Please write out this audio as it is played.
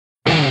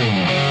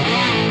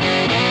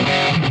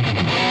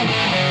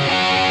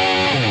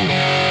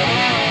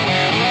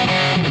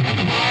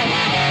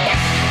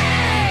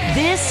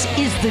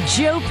The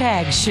Joe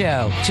Pags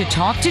Show. To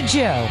talk to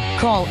Joe,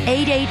 call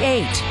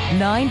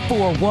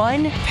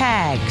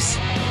 888-941-PAGS.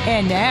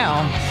 And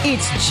now,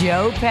 it's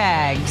Joe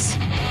Pags.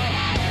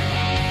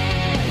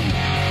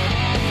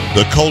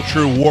 The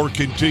culture war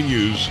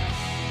continues.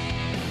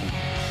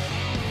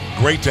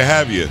 Great to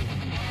have you.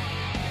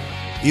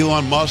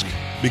 Elon Musk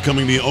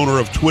becoming the owner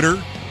of Twitter.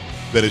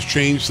 That has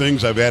changed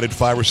things. I've added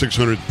 500 or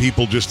 600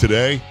 people just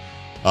today.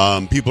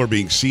 People are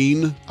being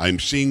seen. I'm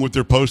seeing what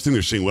they're posting.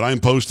 They're seeing what I'm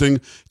posting.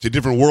 It's a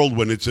different world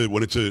when it's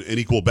an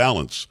equal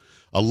balance.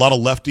 A lot of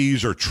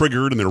lefties are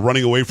triggered and they're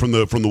running away from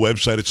the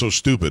website. It's so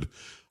stupid.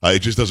 It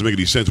just doesn't make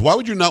any sense. Why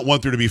would you not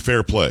want there to be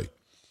fair play?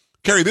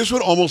 Carrie, this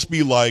would almost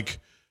be like,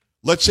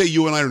 let's say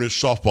you and I are in a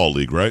softball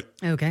league, right?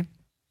 Okay.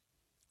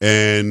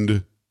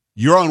 And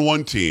you're on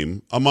one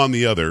team. I'm on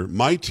the other.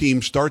 My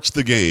team starts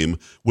the game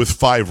with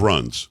 5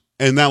 runs.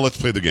 And now let's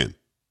play the game.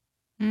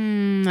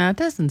 That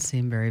doesn't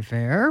seem very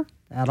fair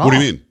at all. What do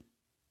you mean?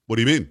 What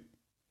do you mean?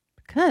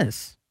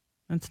 Because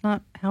that's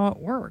not how it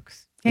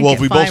works. Well,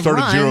 if we both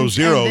started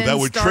 0-0, that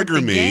would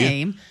trigger me.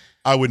 Game.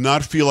 I would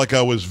not feel like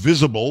I was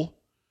visible.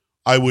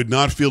 I would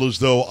not feel as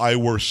though I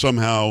were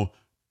somehow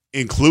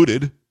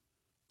included.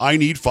 I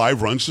need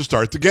 5 runs to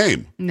start the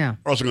game. No.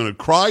 Or else I'm going to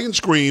cry and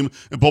scream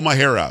and pull my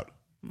hair out.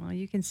 Well,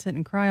 you can sit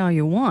and cry all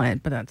you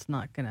want, but that's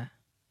not gonna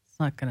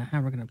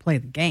how we're gonna play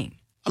the game.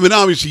 I mean,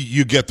 obviously,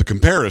 you get the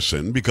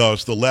comparison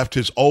because the left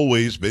has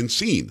always been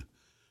seen.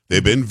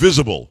 They've been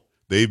visible.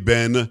 They've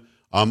been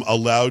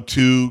allowed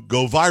to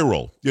go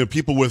viral. You know,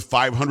 people with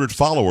 500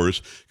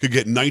 followers could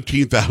get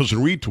 19,000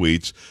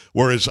 retweets,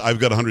 whereas I've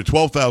got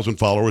 112,000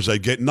 followers. I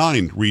get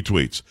 9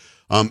 retweets.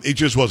 It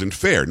just wasn't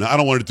fair. Now, I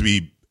don't want it to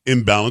be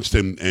imbalanced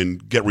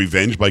and get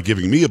revenge by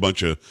giving me a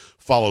bunch of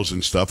follows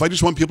and stuff. I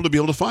just want people to be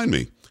able to find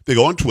me. They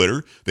go on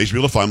Twitter. They should be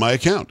able to find my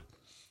account.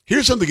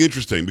 Here's something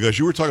interesting, because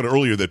you were talking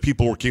earlier that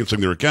people were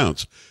canceling their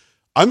accounts.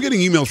 I'm getting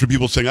emails from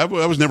people saying, I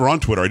was never on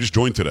Twitter. I just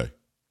joined today.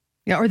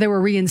 Yeah, or they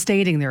were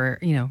reinstating their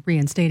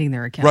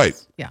accounts.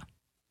 Right. Yeah.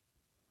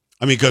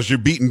 I mean, because you're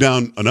beaten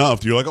down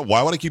enough, you're like, oh,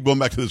 why would I keep going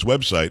back to this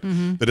website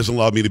that doesn't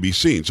allow me to be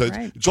seen? So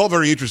it's all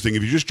very interesting.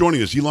 If you're just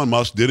joining us, Elon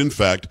Musk did, in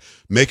fact,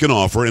 make an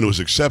offer, and it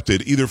was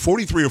accepted, either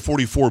 43 or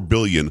 44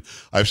 billion.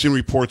 I've seen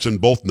reports in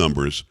both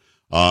numbers.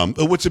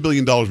 What's $1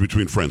 billion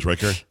between friends, right,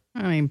 Carrie?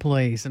 I mean,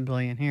 please, $1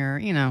 billion here,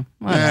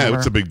 whatever.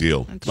 What's the big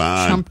deal? It's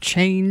chump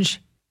change.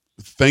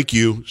 Thank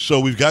you. So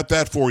we've got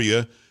that for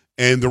you.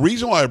 And the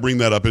reason why I bring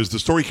that up is the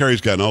story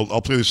Carrie's got, and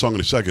I'll play this song in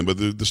a second, but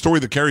the story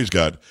that Carrie's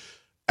got,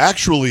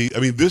 actually, I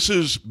mean, this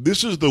is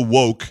the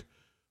woke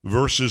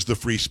versus the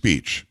free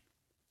speech.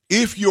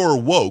 If you're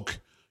woke,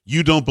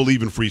 you don't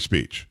believe in free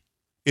speech.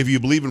 If you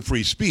believe in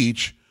free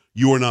speech,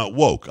 you are not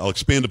woke. I'll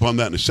expand upon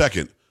that in a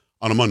second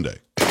on a Monday.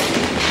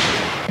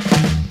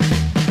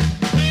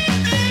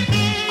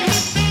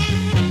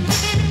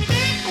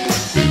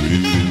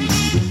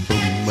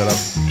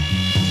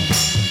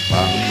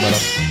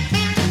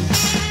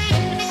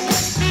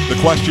 The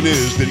question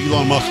is, did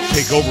Elon Musk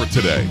take over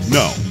today?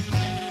 No.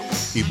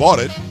 He bought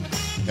it,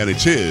 and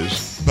it's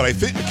his. But I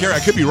think, Carrie, I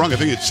could be wrong. I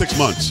think it's 6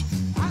 months.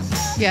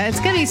 Yeah, it's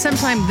going to be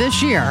sometime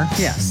this year.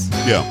 Yes.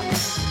 Yeah.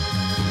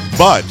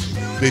 But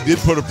they did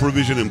put a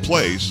provision in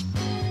place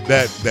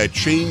that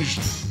changed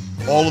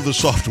all of the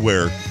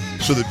software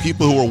so that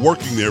people who were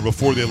working there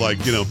before they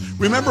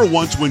remember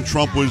once when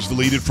Trump was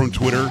deleted from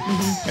Twitter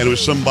and it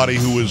was somebody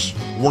who was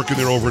working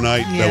there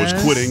overnight that was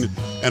quitting,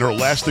 and her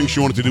last thing she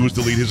wanted to do was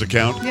delete his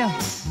account? Yeah.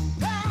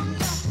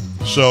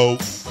 So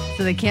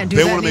they can't do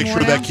that. They want to make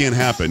sure now? that can't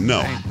happen.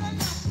 No,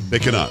 They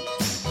cannot.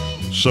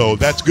 So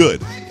that's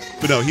good.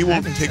 But no, he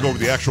won't take over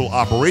the actual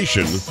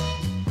operation,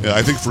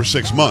 I think, for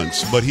 6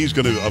 months. But he's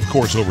going to, of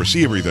course,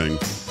 oversee everything.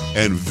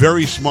 And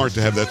very smart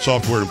to have that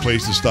software in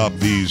place to stop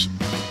these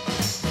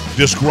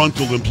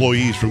disgruntled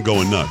employees from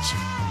going nuts.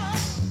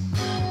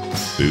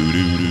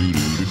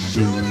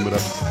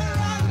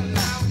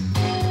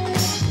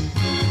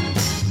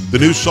 The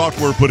new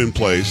software put in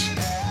place,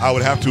 I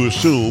would have to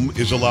assume,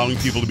 is allowing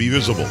people to be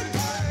visible.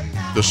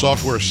 The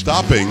software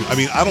stopping, I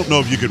mean, I don't know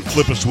if you can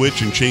flip a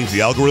switch and change the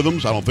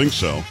algorithms. I don't think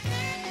so.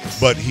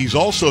 But he's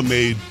also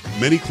made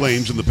many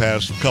claims in the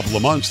past couple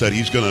of months that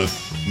he's going to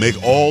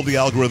make all the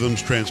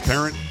algorithms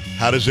transparent.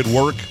 How does it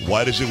work?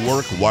 Why does it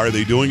work? Why are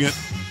they doing it?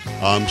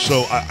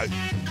 So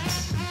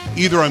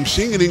either I'm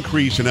seeing an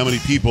increase in how many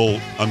people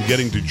I'm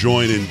getting to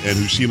join and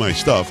who see my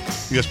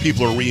stuff because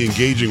people are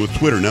re-engaging with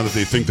Twitter now that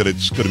they think that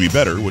it's going to be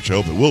better, which I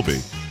hope it will be.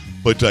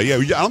 But I don't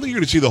think you're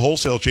going to see the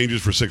wholesale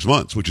changes for 6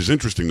 months, which is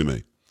interesting to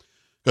me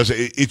because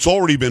it's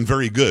already been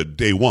very good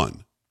day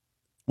one,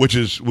 which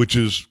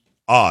is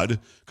odd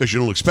because you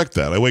don't expect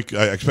that.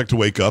 I expect to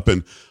wake up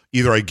and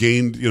either I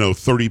gained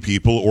 30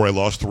 people or I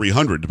lost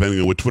 300, depending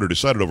on what Twitter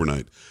decided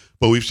overnight.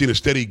 But we've seen a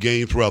steady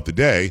gain throughout the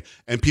day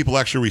and people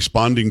actually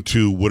responding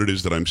to what it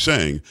is that I'm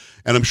saying.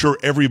 And I'm sure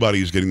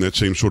everybody is getting that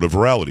same sort of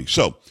virality.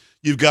 So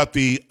you've got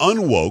the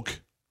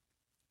unwoke.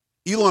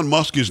 Elon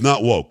Musk is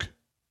not woke.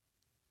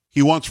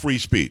 He wants free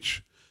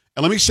speech.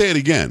 And let me say it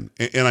again,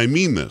 and I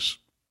mean this.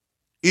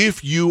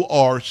 If you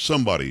are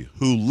somebody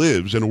who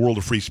lives in a world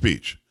of free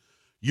speech,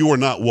 you are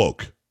not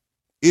woke.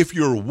 If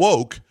you're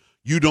woke,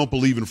 you don't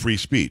believe in free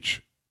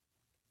speech.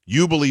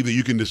 You believe that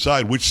you can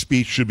decide which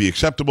speech should be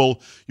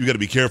acceptable. You got to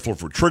be careful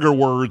for trigger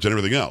words and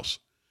everything else.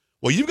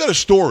 Well, you've got a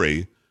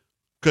story,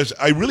 because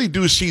I really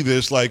do see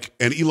this like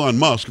an Elon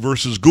Musk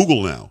versus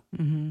Google now.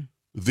 Mm-hmm.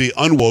 The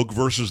unwoke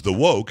versus the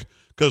woke,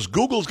 because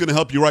Google's going to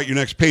help you write your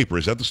next paper.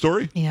 Is that the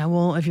story? Yeah,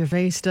 well, if your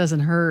face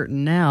doesn't hurt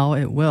now,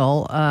 it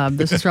will.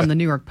 This is from the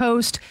New York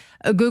Post.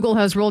 Google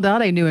has rolled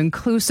out a new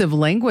inclusive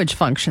language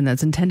function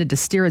that's intended to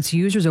steer its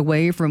users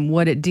away from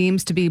what it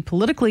deems to be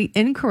politically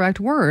incorrect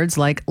words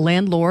like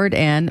landlord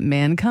and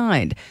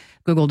mankind.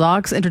 Google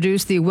Docs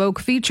introduced the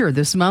woke feature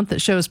this month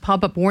that shows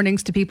pop-up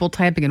warnings to people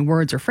typing in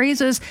words or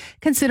phrases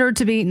considered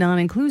to be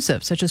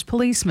non-inclusive, such as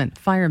policeman,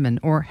 fireman,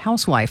 or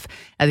housewife.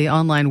 And the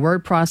online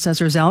word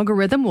processor's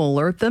algorithm will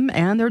alert them,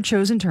 and their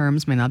chosen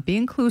terms may not be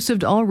inclusive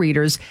to all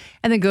readers,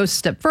 and then goes a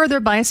step further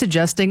by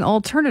suggesting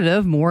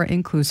alternative, more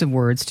inclusive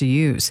words to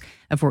use.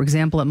 For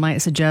example, it might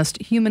suggest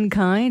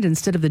humankind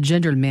instead of the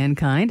gendered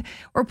mankind,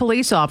 or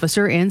police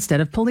officer instead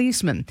of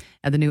policeman.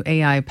 And the new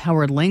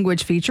AI-powered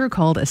language feature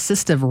called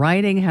assistive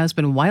writing has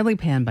been widely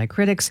panned by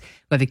critics,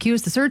 who have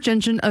accused the search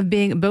engine of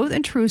being both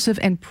intrusive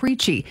and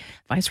preachy.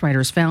 Vice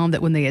writers found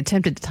that when they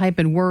attempted to type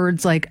in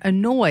words like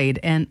annoyed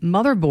and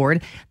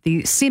motherboard,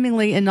 the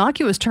seemingly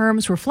innocuous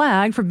terms were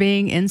flagged for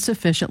being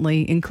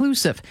insufficiently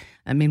inclusive.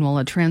 And meanwhile,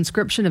 a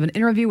transcription of an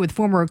interview with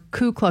former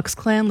Ku Klux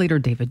Klan leader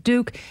David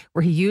Duke,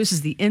 where he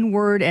uses the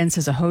N-word and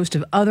says a host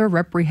of other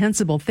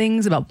reprehensible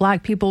things about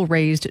black people,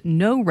 raised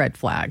no red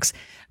flags.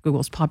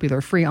 Google's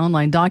popular free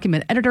online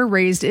document editor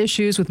raised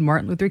issues with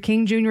Martin Luther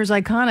King Jr.'s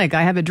iconic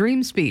 "I Have a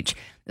Dream" speech,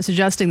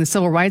 suggesting the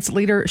civil rights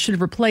leader should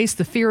have replaced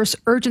the fierce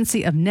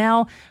urgency of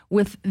now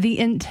with the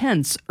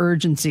intense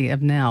urgency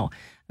of now.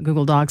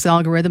 Google Docs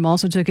algorithm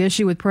also took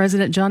issue with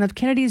President John F.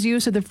 Kennedy's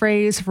use of the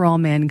phrase "for all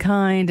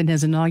mankind" in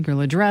his inaugural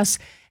address,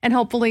 and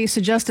helpfully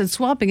suggested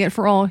swapping it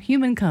for all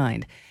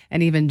humankind.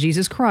 And even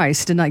Jesus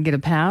Christ did not get a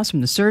pass from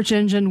the search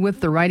engine,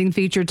 with the writing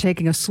feature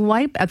taking a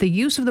swipe at the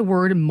use of the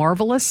word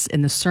marvelous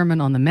in the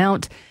Sermon on the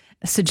Mount,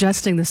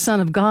 suggesting the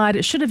Son of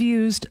God should have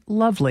used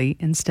lovely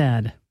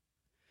instead.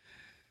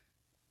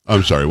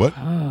 I'm sorry, what?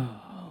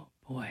 Oh,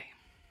 boy.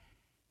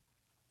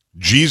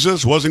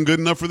 Jesus wasn't good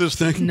enough for this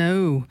thing?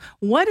 No.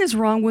 What is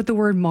wrong with the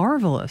word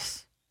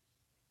marvelous?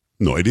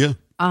 No idea.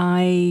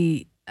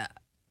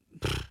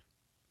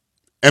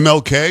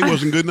 MLK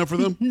wasn't good enough for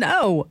them?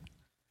 No.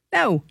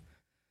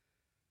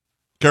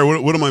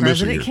 Carrie, what am I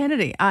missing here? President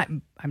Kennedy.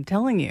 I'm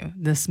telling you,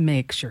 this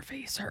makes your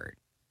face hurt.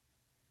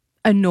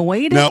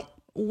 Annoyed? Now,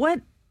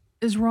 what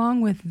is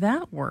wrong with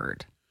that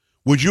word?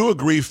 Would you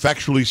agree,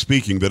 factually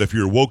speaking, that if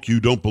you're woke, you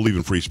don't believe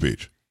in free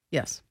speech?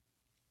 Yes.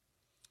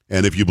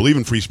 And if you believe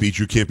in free speech,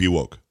 you can't be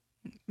woke?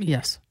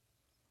 Yes.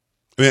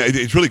 I mean,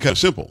 it's really kind of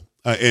simple.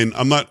 And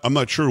I'm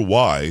not sure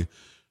why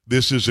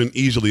this isn't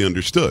easily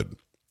understood.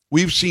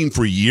 We've seen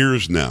for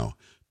years now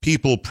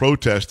people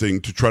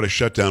protesting to try to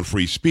shut down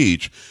free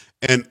speech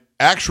and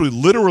actually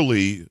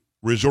literally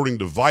resorting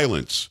to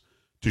violence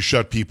to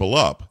shut people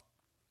up.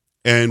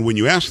 And when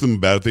you ask them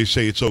about it, they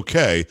say it's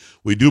okay.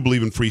 We do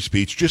believe in free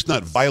speech, just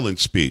not violent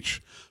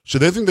speech. So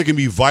they think they can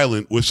be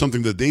violent with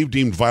something that they've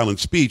deemed violent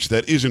speech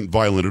that isn't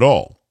violent at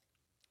all.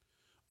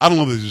 I don't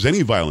know if there's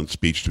any violent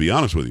speech, to be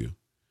honest with you.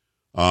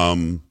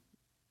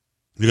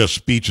 Because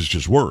speech is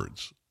just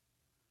words.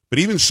 But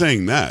even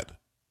saying that,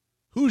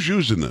 who's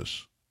using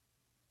this?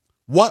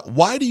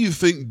 Why do you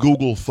think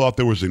Google thought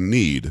there was a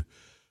need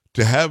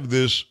to have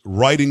this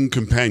writing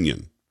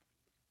companion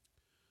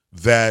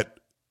that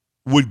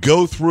would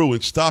go through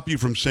and stop you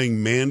from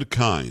saying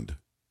mankind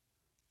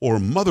or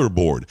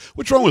motherboard?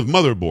 What's wrong with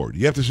motherboard?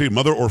 You have to say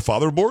mother or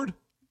fatherboard?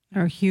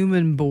 Or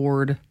human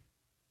board.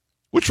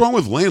 What's wrong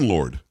with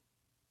landlord?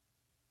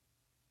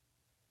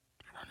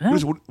 I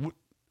don't know.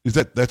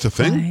 That's a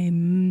thing?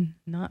 I'm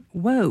not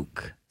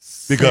woke.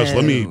 Because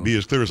let me be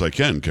as clear as I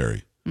can,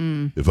 Carrie.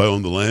 If I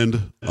own the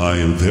land, I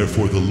am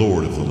therefore the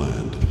Lord of the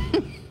land.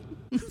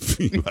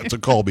 You have to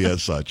call me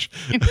as such.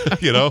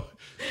 You know?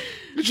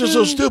 It's just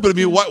so stupid. I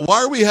mean,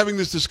 why are we having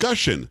this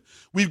discussion?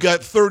 We've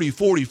got 30,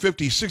 40,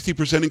 50,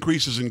 60%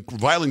 increases in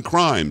violent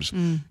crimes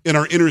in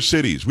our inner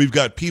cities. We've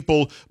got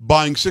people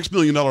buying $6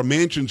 million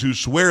mansions who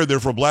swear they're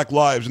for black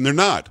lives, and they're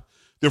not.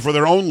 They're for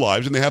their own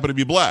lives, and they happen to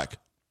be black.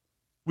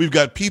 We've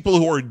got people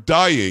who are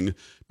dying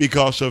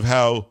because of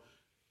how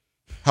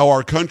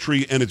our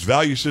country and its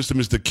value system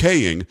is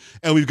decaying.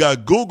 And we've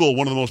got Google,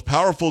 one of the most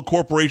powerful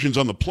corporations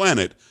on the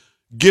planet,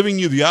 giving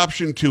you the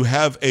option to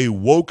have a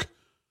woke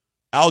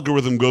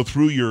algorithm go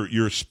through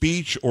your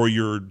speech or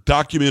your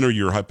document or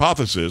your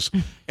hypothesis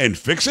and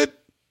fix it?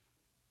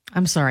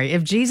 I'm sorry.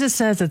 If Jesus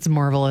says it's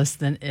marvelous,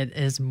 then it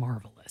is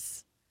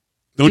marvelous.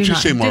 Don't you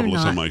say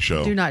marvelous on my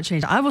show. Do not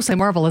change. I will say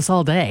marvelous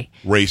all day.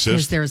 Racist.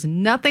 Because there's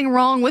nothing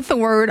wrong with the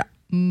word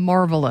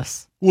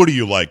marvelous. What do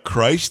you like,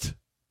 Christ?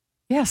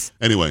 Yes.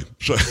 Anyway,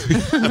 so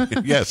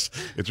yes,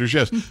 it's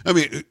yes. I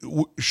mean,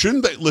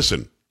 shouldn't they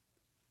listen?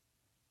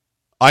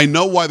 I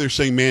know why they're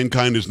saying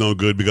mankind is no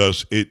good,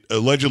 because it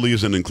allegedly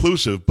isn't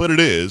inclusive, but it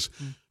is.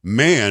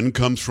 Man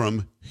comes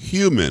from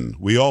human.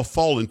 We all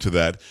fall into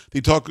that.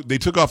 They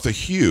took off the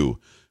hue,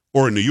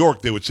 or in New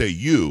York they would say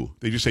you.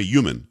 They just say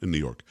human in New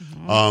York.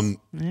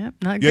 Yep,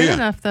 not good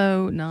enough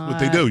though. Not what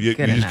they do. You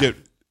just get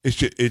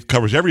it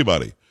covers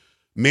everybody.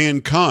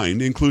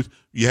 Mankind includes.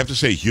 You have to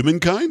say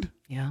humankind.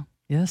 Yeah.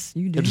 Yes,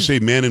 you do. You have to say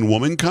man and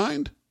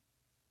womankind.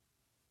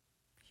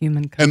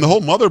 Humankind. And the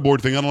whole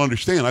motherboard thing, I don't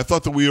understand. I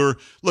thought that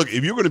look,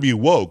 if you're going to be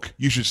woke,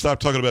 you should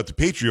stop talking about the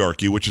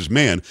patriarchy, which is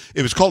man.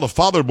 If it's called a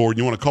fatherboard and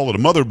you want to call it a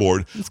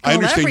motherboard, I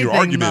understand your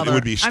argument. Mother. It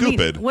would be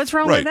stupid. I mean, what's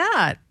wrong with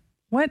that?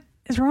 What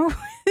is wrong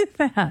with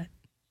that?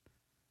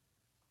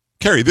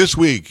 Carrie, this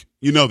week,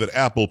 you know that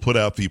Apple put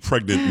out the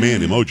pregnant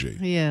man emoji.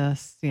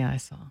 Yes. Yeah, I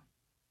saw.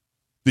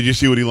 Did you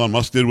see what Elon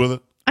Musk did with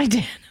it? I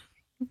did.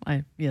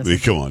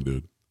 Yes. Come on,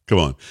 dude. Come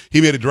on.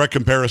 He made a direct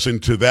comparison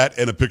to that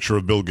and a picture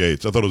of Bill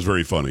Gates. I thought it was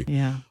very funny.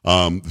 Yeah.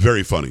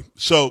 Very funny.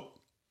 So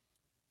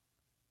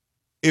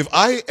if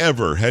I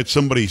ever had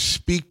somebody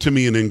speak to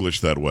me in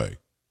English that way,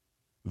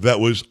 that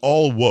was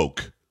all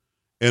woke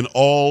and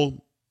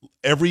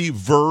every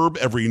verb,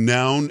 every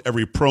noun,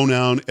 every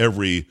pronoun,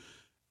 every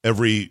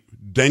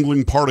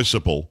dangling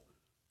participle.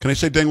 Can I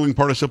say dangling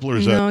participle, or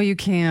is that? No, you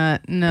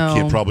can't. No.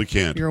 You probably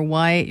can't. You're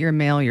white, you're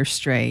male, you're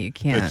straight. You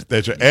can't.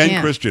 That's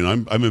and Christian.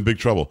 I'm in big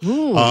trouble.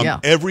 Ooh, yeah.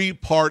 Every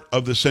part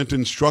of the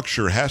sentence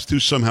structure has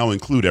to somehow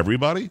include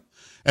everybody.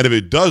 And if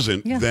it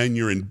doesn't, then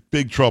you're in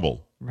big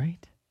trouble.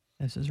 Right.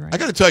 This is right. I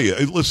got to tell you,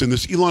 listen,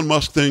 this Elon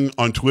Musk thing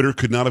on Twitter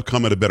could not have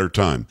come at a better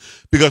time.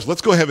 Because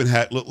let's go ahead and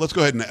I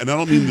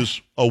don't mean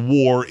this a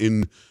war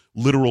in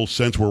literal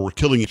sense where we're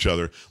killing each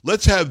other.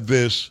 Let's have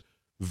this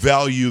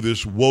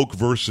woke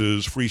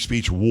versus free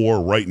speech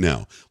war right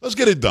now. Let's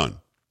get it done.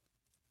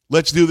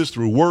 Let's do this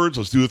through words.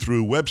 Let's do it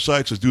through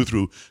websites. Let's do it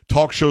through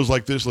talk shows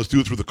like this. Let's do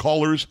it through the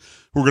callers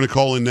who are going to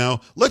call in now.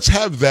 Let's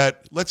have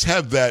that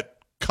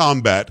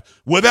combat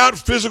without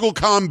physical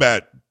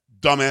combat,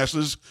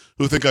 dumbasses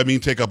who think I mean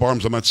take up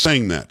arms. I'm not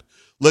saying that.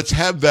 Let's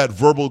have that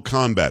verbal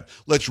combat.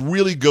 Let's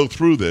really go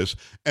through this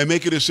and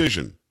make a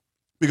decision.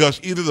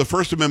 Because either the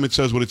First Amendment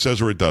says what it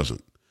says or it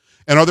doesn't.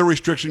 And are there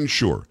restrictions?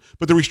 Sure.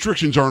 But the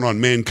restrictions aren't on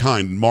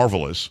mankind,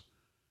 marvelous,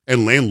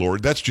 and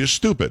landlord. That's just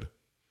stupid.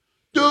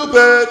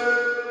 Stupid!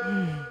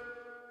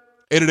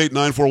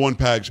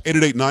 888-941-PAGS,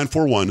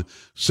 888-941-7247,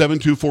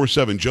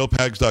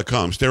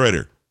 joepags.com. Stay right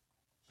here.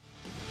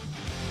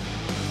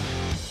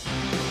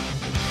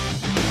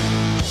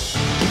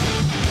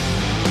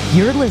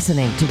 You're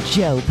listening to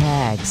Joe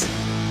Pags.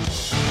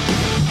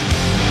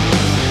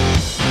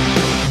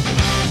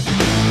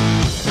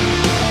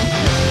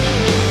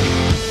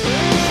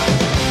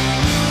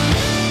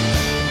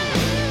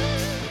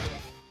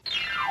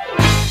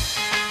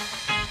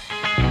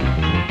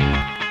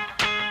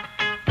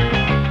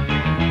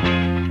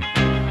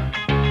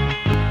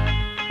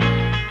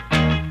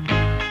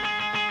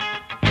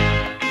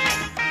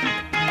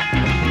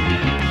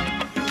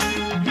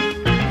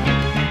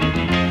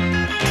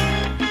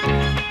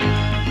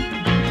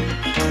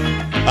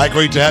 Hi,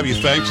 great to have you.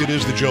 Thanks. It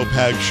is the Joe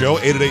Pags Show.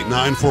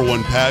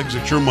 888-941-PAGS.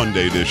 It's your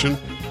Monday edition.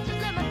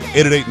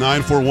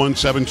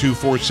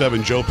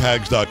 888-941-7247,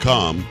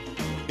 joepags.com.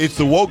 It's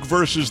the woke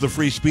versus the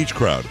free speech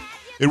crowd.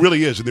 It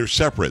really is, and they're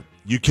separate.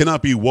 You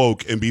cannot be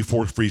woke and be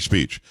for free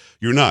speech.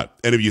 You're not.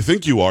 And if you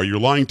think you are, you're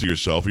lying to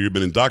yourself, or you've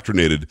been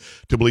indoctrinated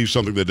to believe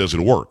something that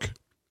doesn't work.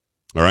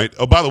 All right?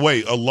 Oh, by the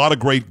way, a lot of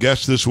great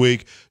guests this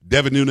week.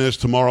 Devin Nunes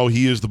tomorrow.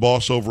 He is the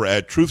boss over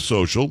at Truth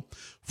Social.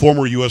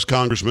 Former U.S.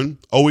 congressman,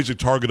 always a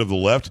target of the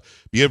left.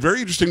 Yeah, very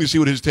interesting to see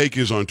what his take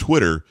is on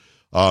Twitter,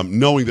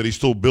 knowing that he's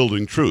still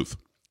building truth.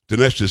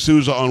 Dinesh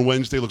D'Souza on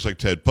Wednesday. Looks like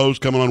Ted Poe's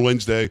coming on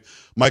Wednesday.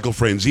 Michael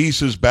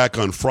Franzese is back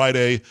on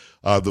Friday.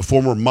 The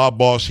former mob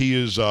boss,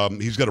 he's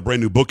got a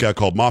brand new book out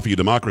called Mafia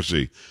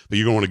Democracy that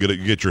you're going to want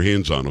to get your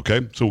hands on,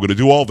 okay? So we're going to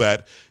do all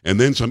that, and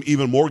then some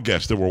even more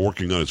guests that we're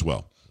working on as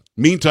well.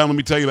 Meantime, let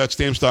me tell you about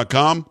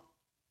Stamps.com.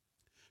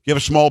 If you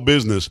have a small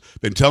business,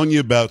 been telling you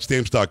about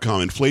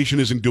Stamps.com. Inflation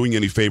isn't doing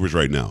any favors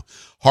right now.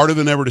 Harder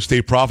than ever to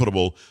stay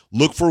profitable.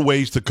 Look for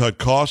ways to cut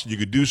costs. You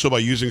could do so by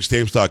using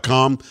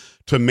Stamps.com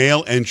to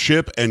mail and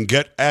ship and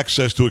get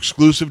access to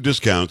exclusive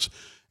discounts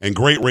and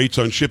great rates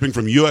on shipping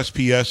from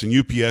USPS and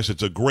UPS.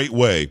 It's a great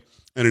way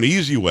and an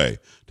easy way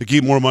to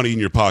keep more money in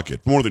your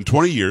pocket. For more than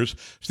 20 years,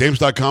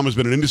 Stamps.com has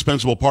been an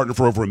indispensable partner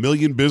for over 1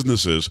 million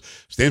businesses.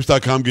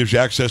 Stamps.com gives you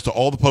access to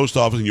all the post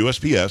office and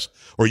USPS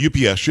or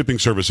UPS shipping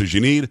services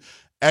you need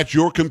at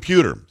your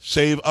computer.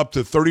 Save up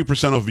to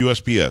 30% off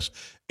USPS,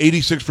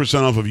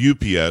 86% off of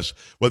UPS,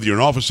 whether you're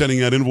an office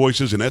sending out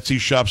invoices, an Etsy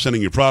shop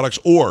sending your products,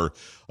 or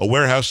a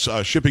warehouse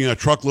shipping out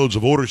truckloads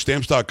of orders.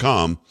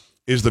 Stamps.com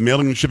is the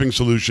mailing and shipping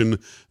solution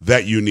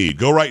that you need.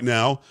 Go right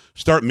now.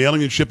 Start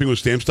mailing and shipping with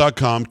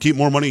Stamps.com. Keep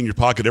more money in your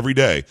pocket every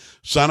day.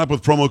 Sign up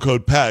with promo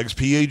code PAGS,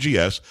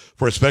 P-A-G-S,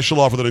 for a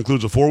special offer that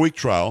includes a 4-week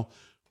trial,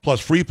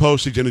 plus free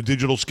postage and a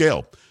digital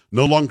scale.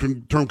 No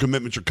long-term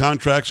commitments or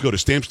contracts. Go to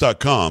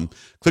Stamps.com.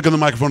 Click on the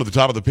microphone at the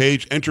top of the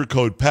page. Enter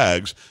code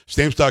PAGS.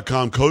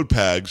 Stamps.com, code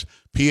PAGS,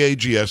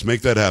 P-A-G-S.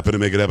 Make that happen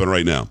and make it happen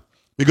right now.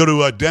 We go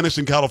to Dennis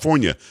in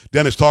California.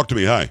 Dennis, talk to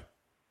me. Hi.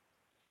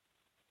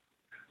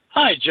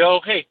 Hi, Joe.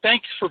 Hey,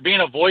 thanks for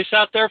being a voice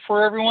out there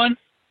for everyone.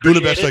 Doing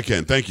the best I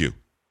can. Thank you.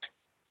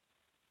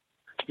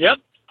 Yep.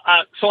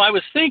 So I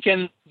was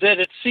thinking that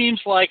it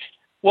seems like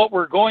what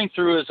we're going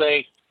through as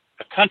a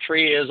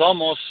country is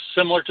almost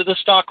similar to the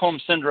Stockholm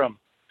Syndrome.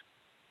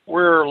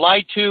 We're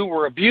lied to,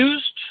 we're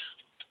abused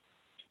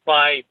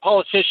by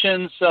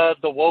politicians, the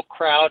woke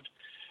crowd,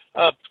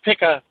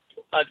 pick a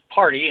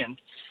party, and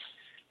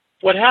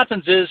what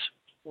happens is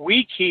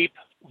we keep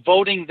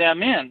voting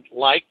them in,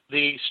 like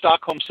the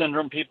Stockholm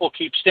Syndrome people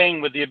keep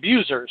staying with the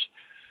abusers.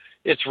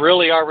 It's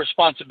really our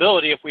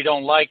responsibility if we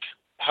don't like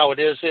how it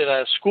is at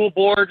a school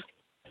board,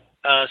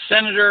 a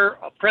senator,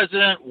 a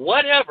president,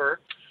 whatever,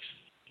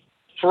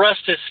 for us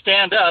to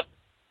stand up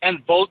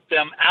and vote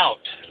them out.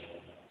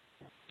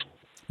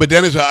 But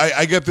Dennis,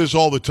 I get this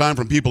all the time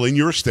from people in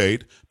your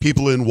state,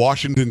 people in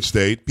Washington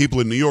State,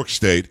 people in New York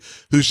State,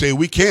 who say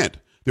we can't.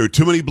 There are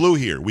too many blue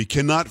here. We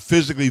cannot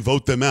physically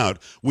vote them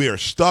out. We are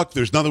stuck.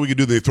 There's nothing we can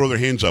do. They throw their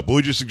hands up. What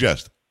would you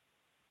suggest?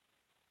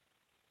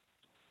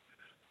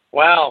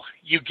 Well,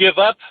 you give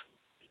up,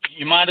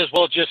 you might as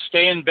well just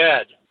stay in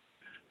bed.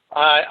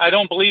 I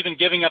don't believe in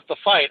giving up the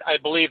fight. I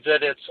believe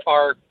that it's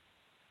our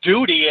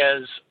duty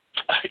as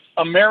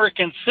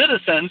American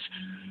citizens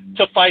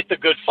to fight the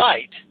good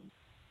fight.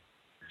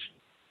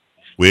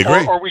 We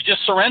agree. Or we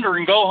just surrender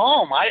and go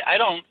home. I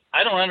don't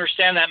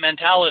understand that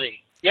mentality.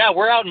 Yeah,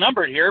 we're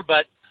outnumbered here,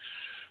 but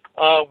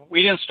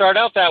we didn't start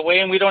out that way,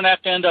 and we don't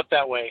have to end up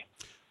that way.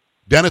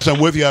 Dennis, I'm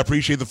with you. I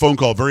appreciate the phone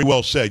call. Very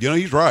well said. You know,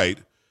 he's right.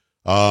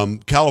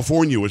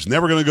 California was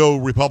never going to go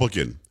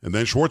Republican, and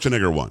then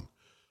Schwarzenegger won.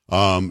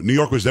 New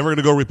York was never going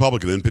to go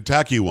Republican, then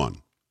Pataki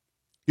won.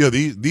 You know,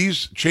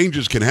 these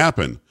changes can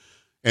happen,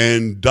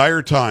 and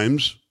dire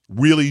times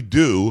really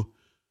do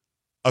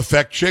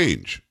affect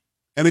change.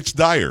 And it's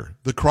dire.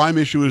 The crime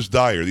issue is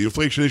dire. The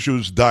inflation issue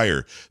is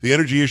dire. The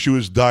energy issue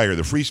is dire.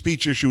 The free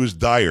speech issue is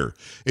dire.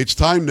 It's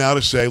time now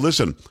to say,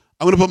 listen,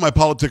 I'm going to put my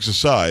politics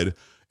aside,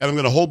 and I'm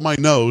going to hold my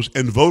nose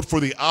and vote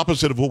for the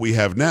opposite of what we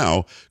have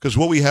now, because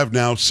what we have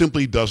now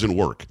simply doesn't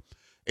work.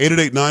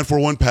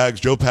 888-941-PAGS,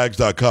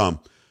 joepags.com.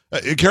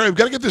 Carrie, I've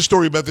got to get this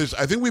story about this.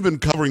 I think we've been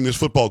covering this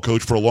football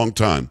coach for a long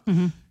time.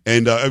 Mm-hmm.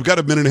 And I've got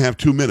a minute and a half,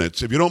 2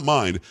 minutes. If you don't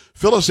mind,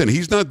 fill us in.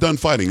 He's not done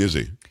fighting, is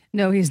he?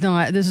 No, he's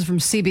not. This is from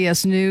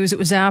CBS News. It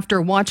was after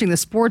watching the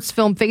sports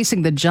film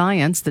Facing the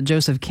Giants that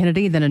Joseph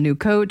Kennedy, then a new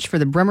coach for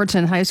the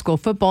Bremerton High School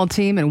football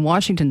team in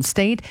Washington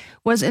State,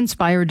 was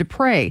inspired to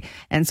pray.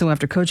 And so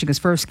after coaching his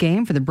first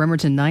game for the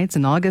Bremerton Knights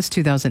in August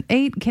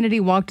 2008,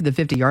 Kennedy walked to the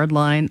 50-yard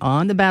line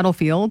on the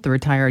battlefield, the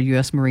retired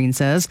U.S. Marine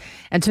says,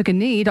 and took a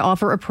knee to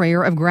offer a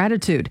prayer of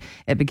gratitude.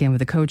 It began with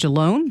the coach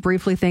alone,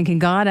 briefly thanking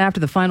God after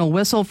the final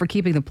whistle for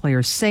keeping the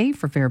players safe,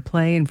 for fair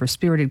play, and for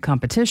spirited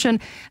competition.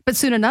 But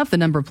soon enough, the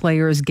number of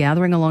players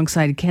gathering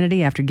alongside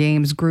Kennedy after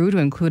games grew to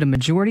include a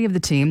majority of the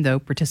team, though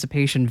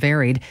participation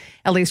varied.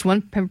 At least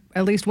one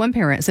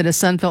parent said his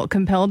son felt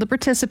compelled to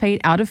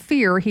participate out of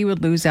fear he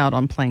would lose out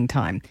on playing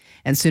time.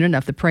 And soon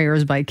enough, the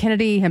prayers by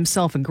Kennedy,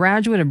 himself a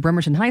graduate of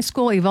Bremerton High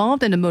School,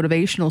 evolved into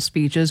motivational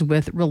speeches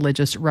with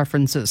religious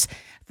references.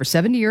 For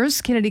 7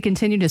 years, Kennedy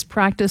continued his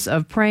practice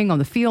of praying on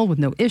the field with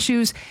no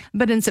issues.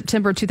 But in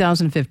September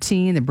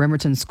 2015, the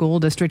Bremerton School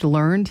District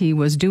learned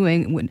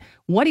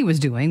what he was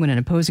doing when an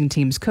opposing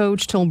team's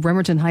coach told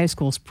Bremerton High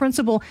School's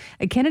principal.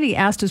 Kennedy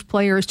asked his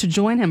players to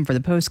join him for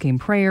the post-game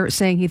prayer,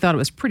 saying he thought it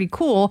was pretty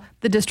cool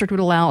the district would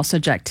allow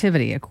such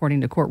activity,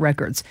 according to court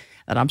records.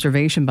 That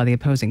observation by the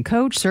opposing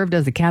coach served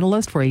as the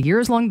catalyst for a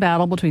years-long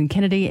battle between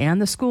Kennedy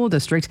and the school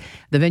district,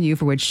 the venue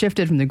for which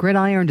shifted from the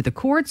gridiron to the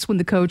courts when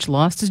the coach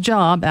lost his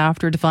job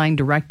after defying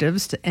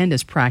directives to end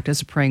his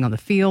practice of praying on the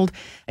field.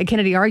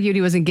 Kennedy argued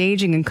he was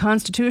engaging in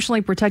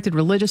constitutionally protected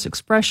religious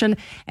expression,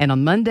 and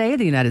on Monday,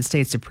 the United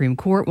States Supreme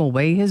Court will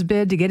weigh his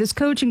bid to get his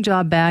coaching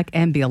job back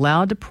and be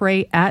allowed to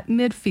pray at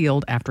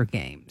midfield after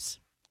games.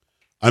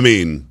 I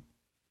mean,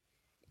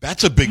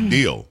 that's a big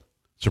deal.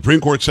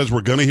 Supreme Court says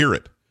we're going to hear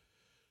it.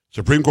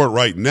 Supreme Court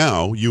right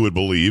now, you would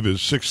believe, is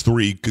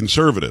 6-3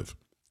 conservative.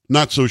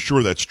 Not so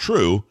sure that's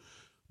true,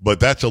 but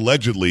that's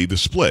allegedly the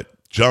split.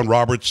 John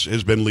Roberts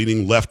has been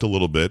leaning left a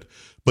little bit,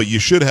 but you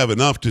should have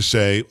enough to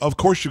say, of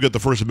course you get the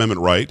First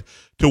Amendment right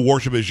to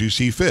worship as you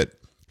see fit.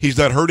 He's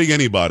not hurting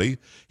anybody.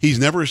 He's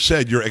never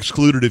said you're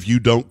excluded if you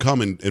don't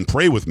come and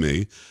pray with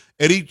me.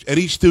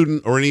 Any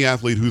student or any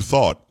athlete who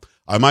thought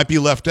I might be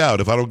left out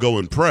if I don't go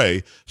and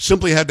pray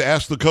simply had to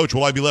ask the coach,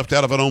 will I be left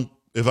out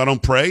if I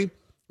don't pray?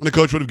 And the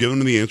coach would have given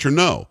him the answer,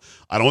 no.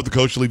 I don't want the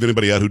coach to leave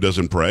anybody out who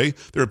doesn't pray.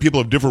 There are people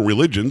of different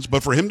religions,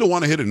 but for him to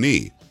want to hit a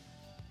knee,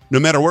 no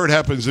matter where it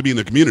happens to be in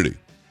the community,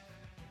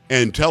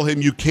 and tell him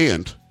you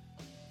can't,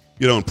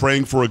 and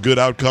praying for a good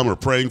outcome or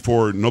praying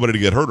for nobody to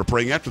get hurt or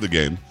praying after the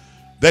game,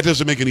 That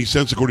doesn't make any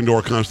sense according to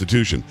our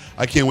Constitution.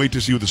 I can't wait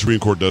to see what the Supreme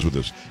Court does with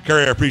this.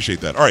 Carrie, I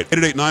appreciate that. All right,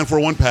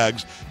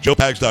 888-941-PAGS,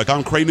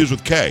 joepags.com, Cray News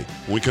with K.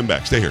 When we come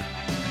back, stay here.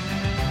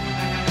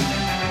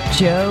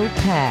 Joe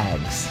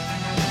Pags.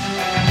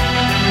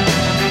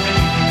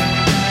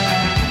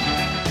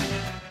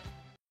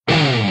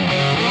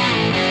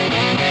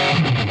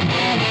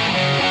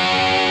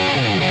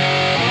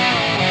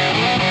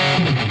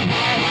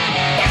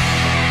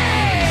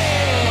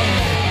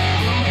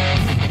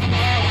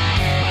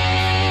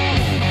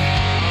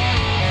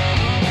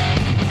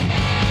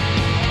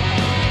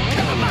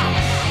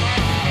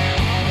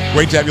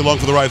 Great to have you along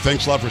for the ride.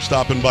 Thanks a lot for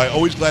stopping by.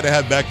 Always glad to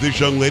have back this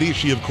young lady.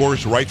 She, of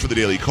course, writes for the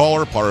Daily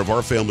Caller, part of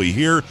our family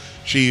here.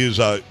 She is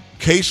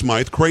Kay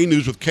Smythe, Cray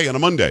News with Kay on a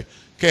Monday.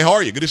 Kay, how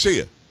are you? Good to see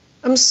you.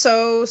 I'm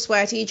so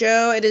sweaty,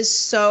 Joe. It is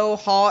so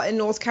hot in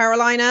North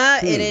Carolina.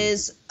 It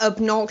is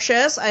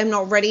obnoxious. I'm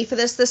not ready for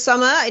this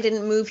summer. I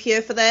didn't move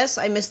here for this.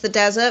 I miss the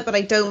desert, but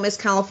I don't miss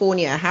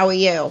California. How are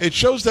you? It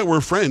shows that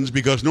we're friends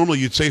because normally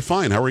you'd say,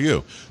 fine, how are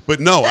you? But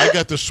no, I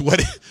got the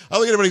sweaty. I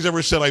don't think anybody's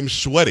ever said I'm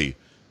sweaty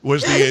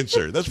was the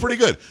answer. That's pretty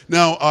good.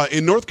 Now,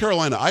 in North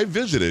Carolina, I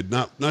visited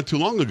not too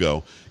long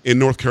ago in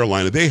North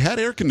Carolina. They had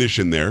air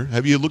conditioning there.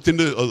 Have you looked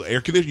into air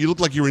conditioning? You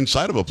look like you're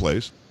inside of a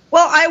place.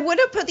 Well, I would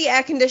have put the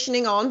air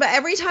conditioning on, but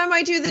every time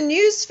I do the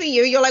news for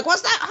you, you're like,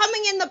 what's that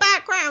humming in the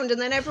background? And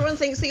then everyone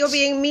thinks that you're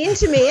being mean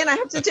to me, and I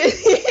have to do the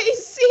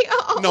AC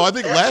on. No, I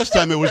think last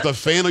time it was the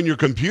fan on your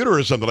computer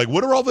or something. Like,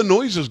 what are all the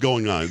noises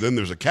going on? Then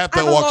there's a cat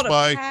that walks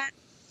by.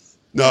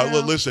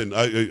 No, listen,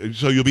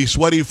 so you'll be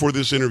sweaty for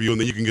this interview, and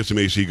then you can get some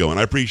AC going.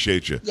 I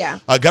appreciate you. Yeah.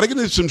 Got to get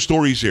into some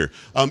stories here.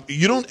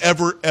 You don't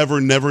ever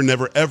really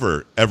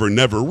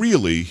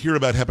hear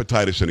about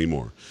hepatitis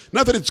anymore.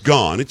 Not that it's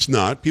gone. It's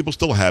not. People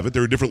still have it.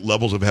 There are different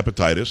levels of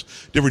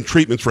hepatitis, different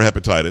treatments for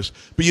hepatitis.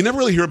 But you never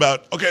really hear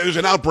about, okay, there's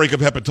an outbreak of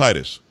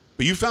hepatitis.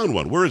 But you found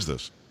one. Where is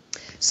this?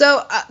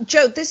 So,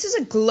 Joe, this is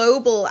a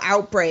global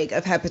outbreak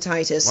of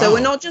hepatitis. So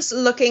we're not just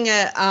looking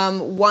at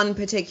one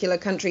particular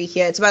country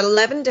here. It's about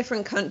 11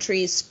 different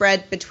countries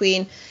spread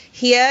between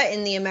here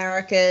in the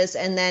Americas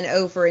and then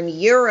over in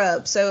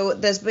Europe. So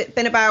there's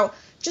been about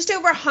just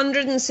over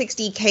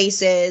 160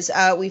 cases.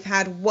 We've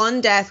had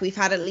one death. We've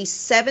had at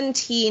least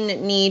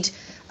 17 need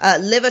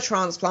liver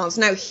transplants.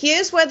 Now,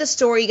 here's where the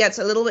story gets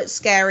a little bit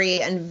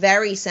scary and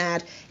very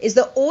sad, is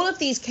that all of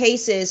these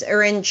cases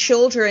are in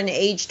children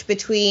aged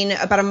between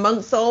about a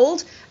month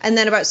old and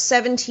then about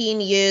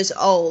 17 years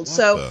old.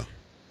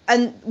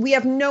 And we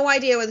have no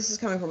idea where this is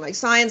coming from. Like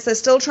science, they're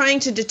still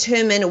trying to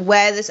determine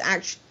where this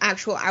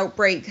actual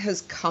outbreak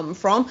has come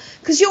from.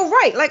 Because you're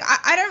right. Like,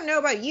 I don't know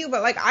about you,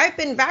 but like I've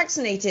been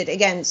vaccinated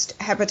against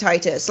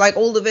hepatitis, like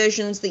all the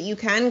versions that you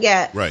can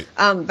get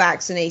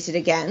vaccinated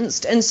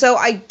against. And so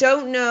I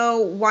don't know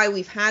why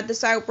we've had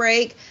this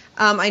outbreak.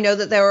 I know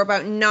that there were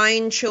about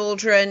 9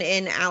 children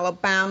in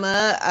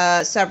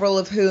Alabama, several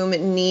of whom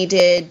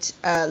needed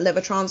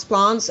liver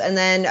transplants, and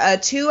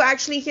then 2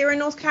 actually here in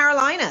North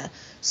Carolina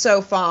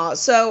so far.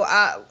 So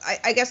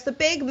I guess the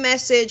big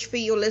message for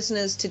your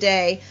listeners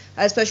today,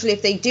 especially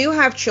if they do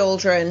have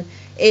children,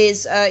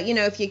 is,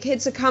 if your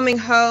kids are coming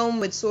home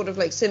with sort of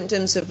like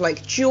symptoms of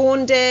like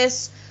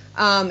jaundice,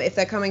 if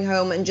they're coming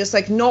home and just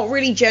like not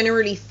really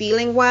generally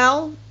feeling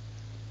well,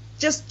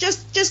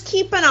 just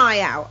keep an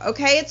eye out,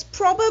 okay? It's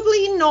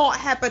probably not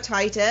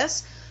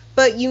hepatitis,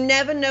 but you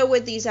never know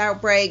with these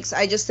outbreaks.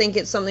 I just think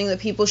it's something that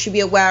people should be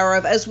aware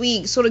of as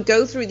we sort of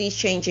go through these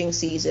changing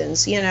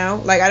seasons,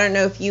 Like, I don't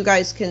know if you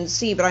guys can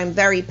see, but I'm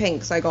very pink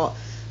because I got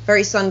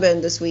very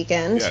sunburned this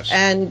weekend. Yes.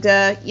 And,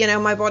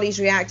 my body's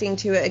reacting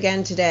to it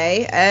again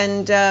today.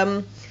 And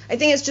I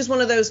think it's just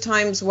one of those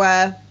times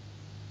where,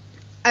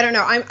 I don't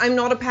know, I'm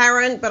not a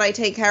parent, but I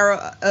take care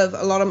of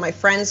a lot of my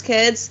friends'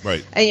 kids.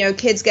 Right. And,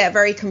 kids get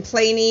very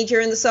complainy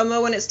during the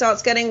summer when it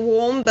starts getting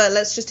warm, but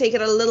let's just take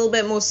it a little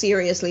bit more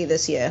seriously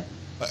this year.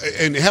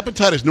 And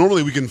hepatitis,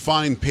 normally we can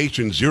find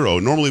patient zero.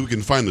 Normally we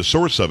can find the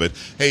source of it.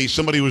 Hey,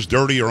 somebody was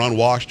dirty or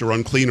unwashed or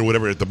unclean or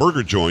whatever at the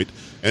burger joint,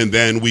 and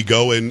then we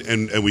go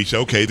and we say,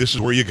 okay, this is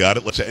where you got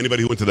it. Let's say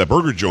anybody who went to that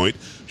burger joint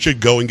should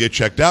go and get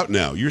checked out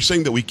now. You're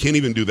saying that we can't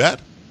even do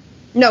that?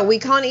 No, we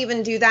can't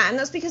even do that. And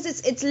that's because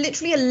it's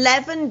literally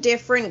 11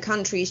 different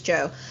countries,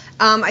 Joe.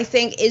 I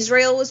think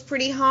Israel was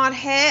pretty hard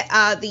hit.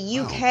 The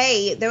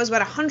UK, there was about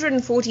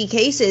 140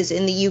 cases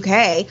in the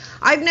UK.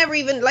 I've never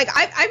even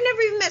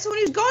met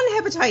someone who's gotten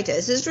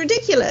hepatitis. It's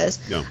ridiculous.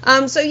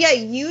 Yeah.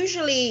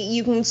 Usually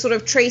you can sort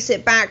of trace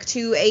it back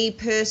to a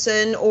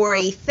person or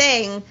a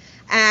thing.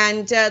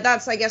 And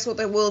that's, I guess, what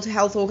the World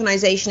Health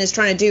Organization is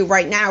trying to do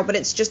right now. But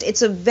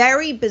it's a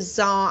very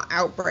bizarre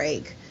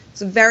outbreak.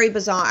 It's a very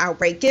bizarre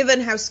outbreak,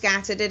 given how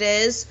scattered it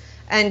is,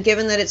 and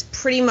given that it's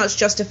pretty much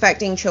just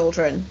affecting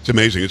children. It's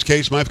amazing. It's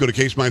Kay Smythe. Go to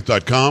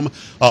kaysmythe.com.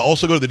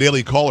 Also go to the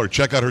Daily Caller.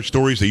 Check out her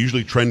stories. They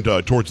usually trend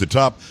towards the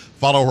top.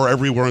 Follow her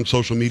everywhere on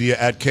social media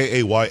at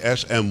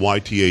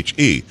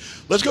KAYSMYTHE.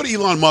 Let's go to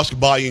Elon Musk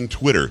buying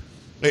Twitter.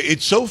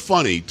 It's so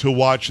funny to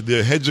watch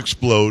the heads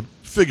explode,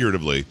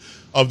 figuratively,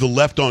 of the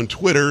left on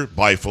Twitter.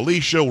 Bye,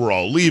 Felicia. We're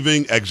all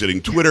leaving,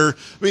 exiting Twitter.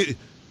 I mean,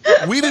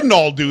 We didn't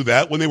all do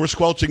that when they were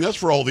squelching us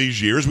for all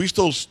these years. We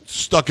still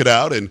stuck it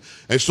out and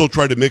still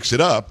tried to mix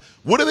it up.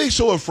 What are they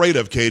so afraid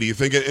of, Katie, you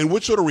think? And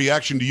what sort of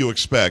reaction do you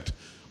expect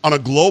on a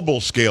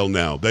global scale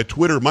now that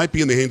Twitter might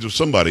be in the hands of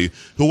somebody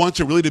who wants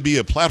it really to be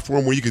a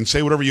platform where you can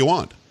say whatever you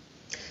want?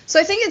 So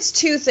I think it's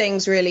two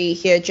things really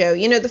here, Joe.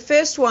 You know, the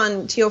first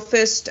one, to your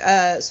first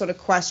sort of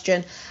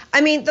question,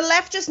 I mean, the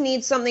left just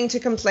needs something to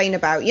complain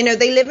about. You know,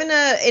 they live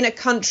in a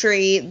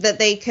country that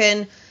they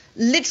can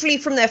literally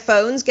from their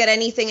phones get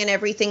anything and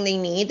everything they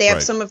need. They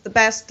have some of the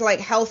best like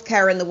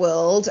healthcare in the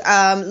world.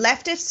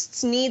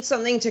 Leftists need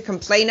something to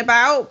complain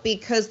about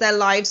because their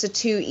lives are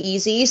too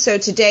easy. So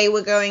today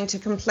we're going to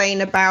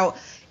complain about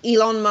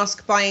Elon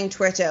Musk buying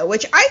Twitter,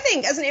 which I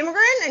think as an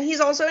immigrant, and he's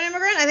also an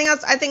immigrant, I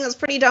think that's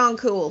pretty darn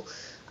cool.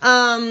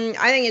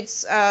 I think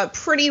it's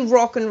pretty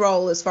rock and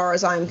roll as far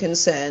as I'm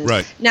concerned.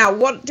 Right. Now,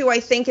 what do I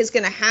think is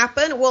going to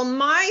happen? Well,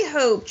 my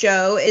hope,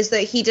 Joe, is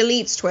that he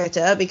deletes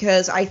Twitter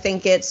because I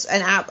think it's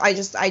an app. I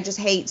just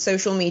hate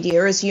social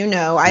media, as you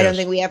know. I don't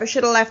think we ever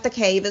should have left the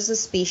cave as a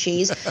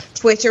species.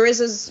 Twitter is,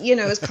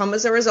 has come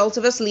as a result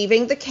of us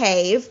leaving the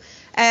cave.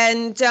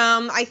 And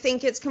I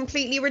think it's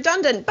completely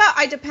redundant, but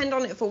I depend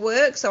on it for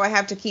work, so I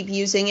have to keep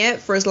using it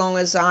for as long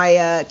as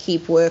I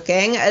keep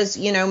working, as,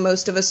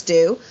 most of us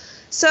do.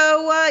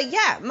 So,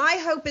 my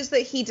hope is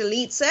that he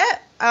deletes it.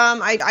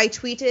 I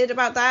tweeted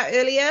about that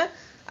earlier,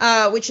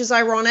 which is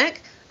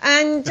ironic.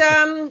 And,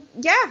 I don't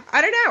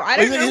know. I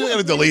don't know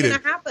what's going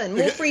to happen.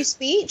 More free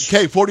speech?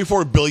 Okay,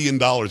 $44 billion.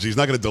 He's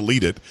not going to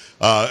delete it.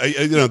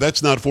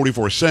 That's not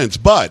 44 cents.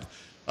 But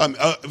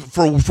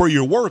for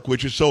your work,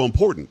 which is so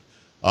important,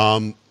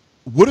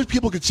 what if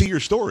people could see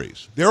your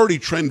stories? They already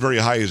trend very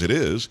high as it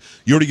is.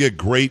 You already get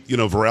great,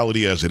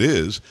 virality as it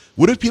is.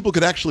 What if people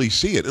could actually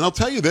see it? And I'll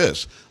tell you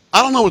this.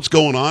 I don't know what's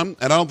going on,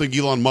 and I don't think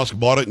Elon Musk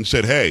bought it and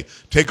said, hey,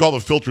 take all the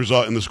filters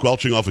out and the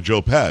squelching off of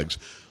Joe Pags.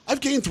 I've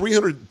gained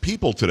 300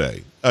 people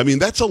today. I mean,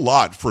 that's a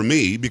lot for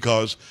me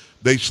because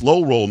they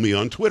slow roll me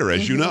on Twitter,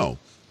 as you know.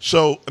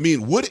 So, I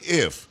mean, what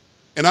if,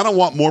 and I don't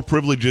want more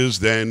privileges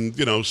than,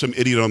 some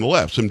idiot on the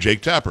left, some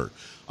Jake Tapper.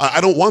 I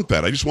don't want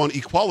that. I just want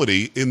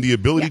equality in the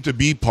ability to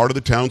be part of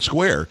the town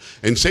square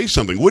and say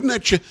something. Wouldn't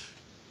that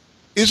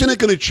isn't it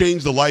going to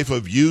change the life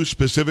of you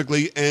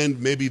specifically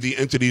and maybe the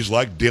entities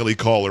like Daily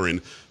Caller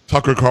and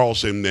Tucker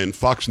Carlson and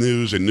Fox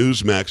News and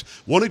Newsmax?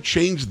 Want to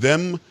change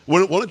them?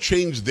 Want to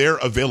change their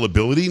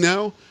availability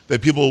now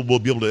that people will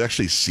be able to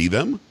actually see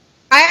them?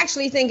 I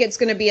actually think it's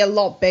going to be a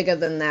lot bigger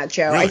than that,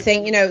 Joe. Really? I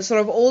think, sort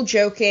of all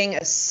joking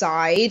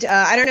aside,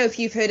 I don't know if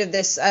you've heard of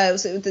this,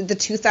 the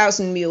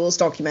 2000 Mules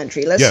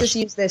documentary. Let's just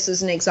use this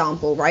as an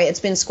example, right? It's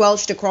been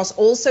squelched across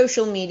all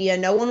social media.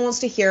 No one wants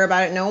to hear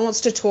about it. No one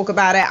wants to talk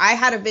about it. I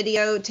had a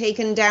video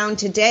taken down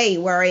today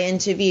where I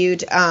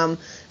interviewed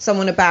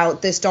someone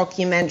about this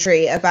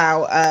documentary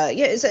about,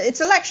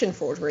 it's election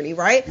fraud, really,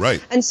 right?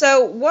 Right. And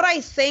so what I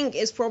think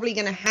is probably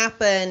going to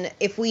happen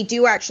if we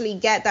do actually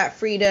get that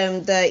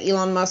freedom that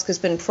Elon Musk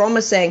has been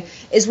promising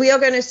is we are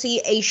going to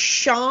see a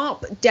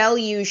sharp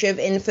deluge of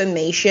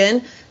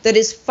information that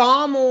is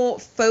far more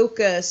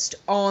focused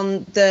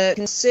on the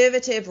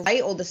conservative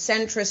right or the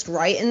centrist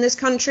right in this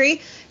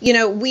country.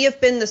 We have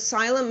been the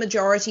silent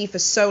majority for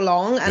so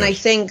long, and I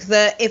think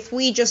that if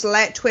we just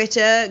let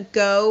Twitter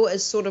go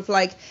as sort of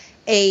like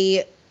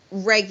a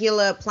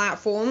regular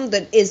platform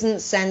that isn't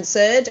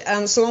censored,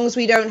 so long as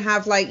we don't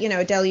have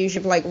a deluge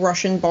of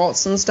Russian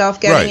bots and stuff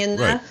getting in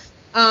there.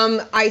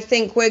 I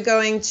think we're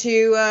going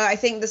to, I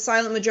think the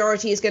silent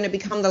majority is going to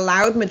become the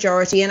loud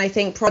majority. And I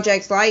think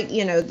projects like,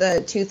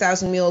 the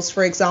 2000 Mules,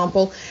 for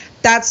example,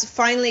 that's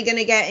finally going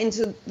to get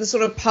into the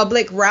sort of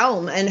public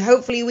realm. And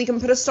hopefully we can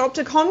put a stop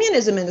to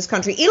communism in this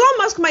country. Elon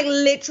Musk might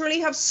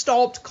literally have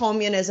stopped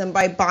communism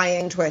by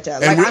buying Twitter.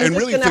 I'm just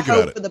really going to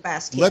hope for the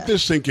best here. Let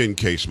this sink in,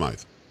 Kay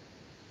Smythe.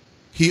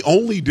 He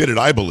only did it,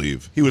 I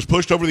believe. He was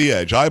pushed over the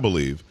edge, I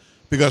believe,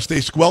 because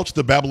they squelched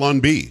the Babylon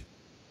Bee.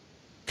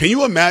 Can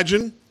you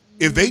imagine?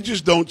 If they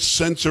just don't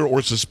censor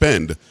or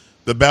suspend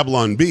the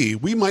Babylon Bee,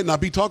 we might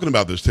not be talking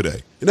about this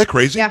today. Isn't that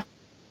crazy? Yeah.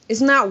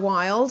 Isn't that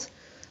wild?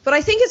 But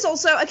I think it's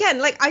also, again,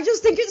 I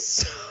just think it's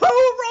so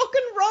rock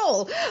and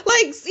roll.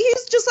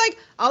 He's just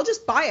I'll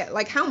just buy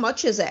it. How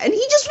much is it? And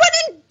he just went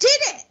and did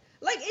it.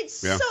 It's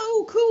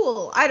so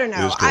cool. I don't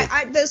know.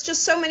 Cool. There's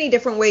just so many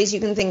different ways you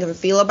can think of and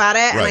feel about it.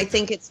 Right. And I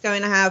think it's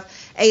going to have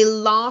a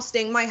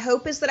lasting, my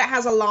hope is that it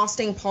has a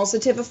lasting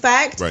positive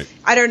effect. Right.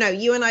 I don't know.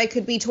 You and I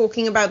could be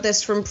talking about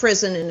this from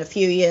prison in a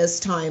few years'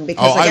 time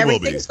because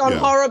everything's gone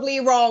horribly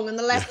wrong and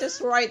the leftists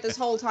were right this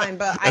whole time,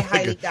 but I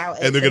highly doubt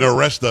it. And they're going to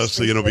arrest us,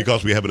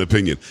 because we have an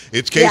opinion.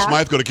 It's Kay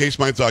Smythe. Go to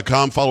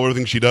kaysmythe.com. Follow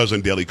everything she does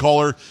on Daily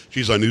Caller.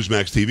 She's on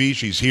Newsmax TV.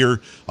 She's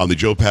here on the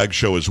Joe Pags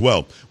Show as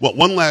well. Well,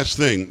 one last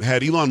thing.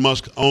 Had Elon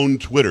Musk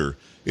owned Twitter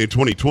in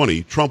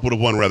 2020, Trump would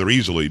have won rather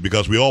easily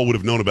because we all would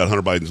have known about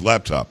Hunter Biden's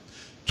laptop.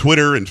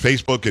 Twitter and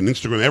Facebook and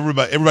Instagram,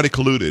 everybody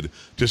colluded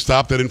to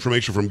stop that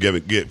information from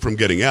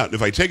getting out. And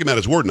if I take him at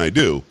his word, and I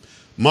do,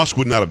 Musk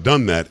would not have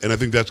done that, and I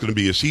think that's going to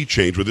be a sea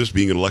change with this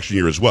being an election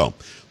year as well.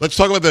 Let's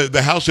talk about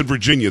the house in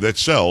Virginia that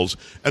sells,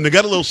 and they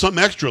got a little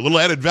something extra, a little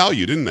added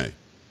value, didn't they?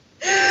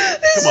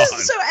 This Come is on.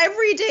 so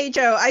every day,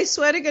 Joe. I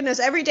swear to goodness,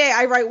 every day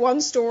I write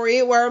one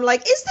story where I'm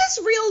like, is this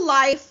real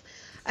life?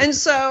 And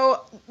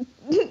so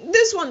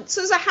this one,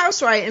 so there's a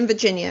house right in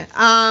Virginia.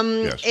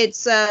 Yes.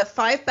 It's a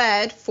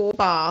 5-bed,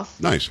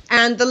 4-bath. Nice.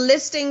 And the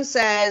listing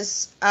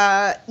says,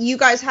 you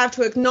guys have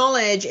to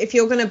acknowledge if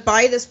you're going to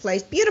buy this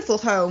place, beautiful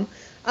home.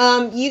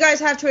 You guys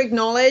have to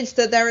acknowledge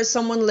that there is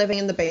someone living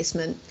in the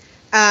basement.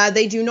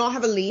 They do not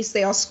have a lease.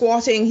 They are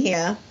squatting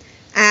here.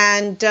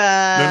 And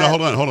No,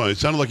 hold on. It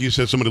sounded like you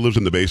said somebody lives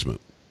in the basement.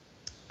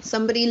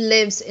 somebody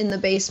lives in the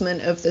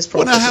basement of this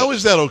Well, property. now, how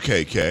is that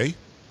okay, Kay?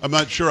 I'm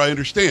not sure I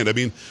understand. I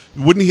mean,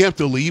 wouldn't he have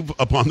to leave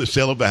upon the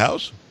sale of the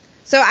house?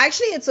 So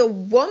actually, it's a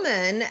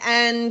woman,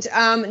 and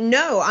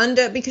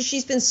because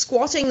she's been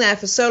squatting there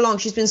for so long.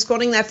 She's been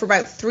squatting there for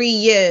about 3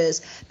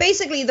 years.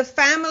 Basically, the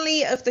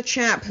family of the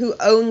chap who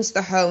owns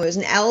the home is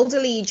an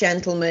elderly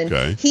gentleman.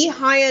 Okay. He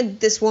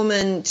hired this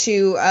woman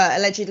to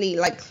allegedly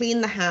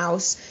clean the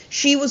house.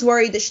 She was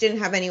worried that she didn't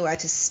have anywhere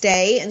to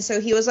stay, and so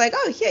he was like,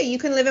 "Oh, here, you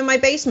can live in my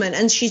basement."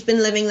 And she's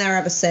been living there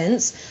ever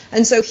since.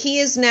 And so he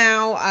is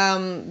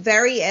now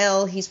very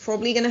ill. He's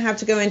probably going to have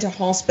to go into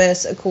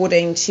hospice,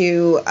 according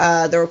to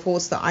the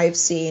reports that I've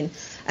seen.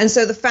 And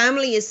so the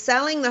family is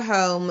selling the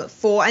home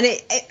for, and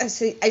I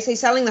say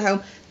selling the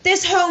home.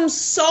 This home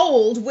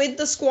sold with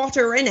the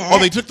squatter in it. Oh,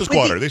 they took the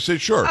squatter. They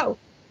said, sure. Oh,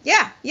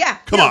 yeah.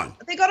 Come on.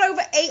 They got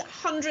over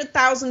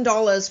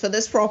 $800,000 for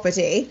this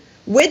property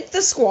with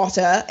the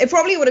squatter. It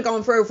probably would have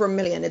gone for over $1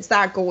 million. It's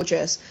that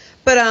gorgeous.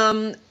 But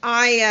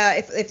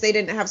if they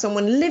didn't have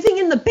someone living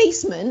in the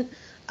basement,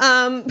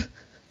 Can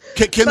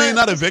they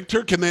not evict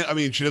her? Can they? I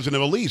mean, she doesn't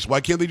have a lease.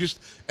 Why can't they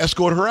just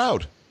escort her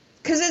out?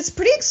 because it's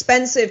pretty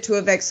expensive to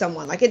evict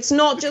someone. Like, it's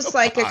not just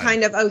like a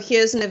kind of, oh,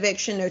 here's an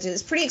eviction notice.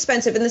 It's pretty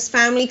expensive, and this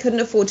family couldn't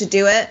afford to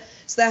do it.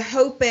 So they're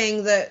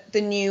hoping that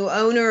the new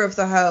owner of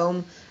the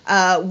home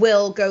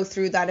will go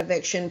through that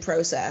eviction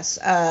process,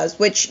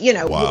 which, you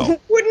know, Wow.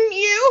 wouldn't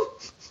you?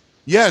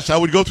 Yes, I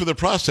would go through the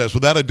process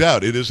without a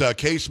doubt. It is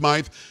Kay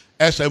Smythe,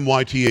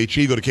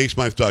 SMYTHE. Go to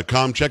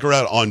kaysmythe.com. Check her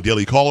out on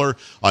Daily Caller,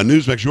 on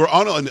Newsmax. You were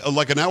on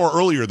like an hour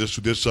earlier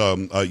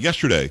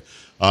yesterday.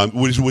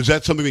 Was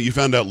that something that you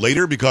found out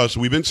later? Because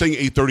we've been saying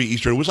 8:30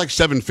 Eastern. It was like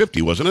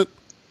 7:50, wasn't it?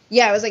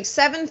 Yeah, it was like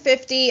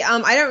 7:50.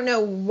 I don't know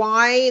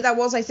why that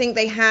was. I think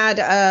they had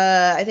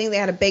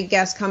a big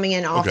guest coming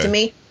in after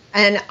me.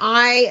 And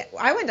I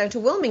went down to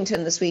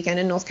Wilmington this weekend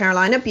in North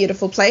Carolina.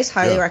 Beautiful place.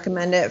 Highly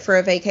recommend it for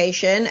a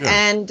vacation.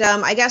 Yeah. And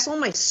I guess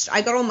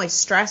I got all my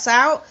stress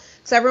out.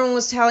 So everyone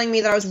was telling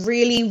me that I was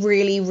really,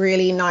 really,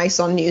 really nice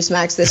on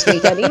Newsmax this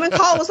weekend. Even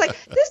Carl was like, this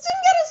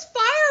didn't get as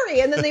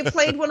fiery. And then they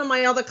played one of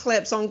my other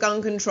clips on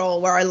gun control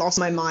where I lost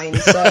my mind.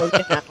 So,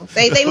 you know,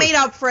 they made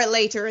up for it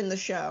later in the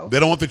show. They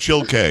don't want the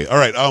chill K. All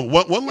right.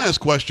 One last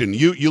question.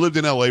 You lived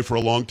in L.A. for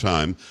a long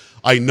time.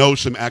 I know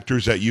some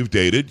actors that you've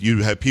dated.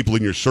 You have people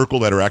in your circle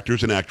that are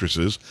actors and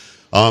actresses.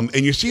 And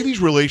you see these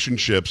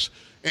relationships.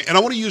 And I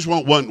want to use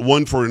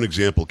one for an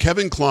example.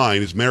 Kevin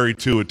Kline is married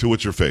to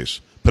what's-her-face?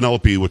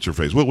 Penelope,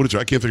 what's-her-face? What is her?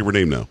 I can't think of her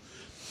name now.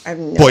 I have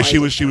no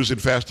idea. She was in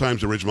Fast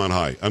Times at Ridgemont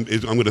High. I'm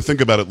going to think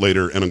about it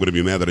later, and I'm going to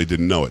be mad that I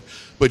didn't know it.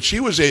 But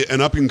she was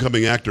an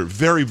up-and-coming actor,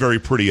 very, very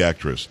pretty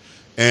actress.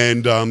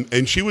 And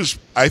she was,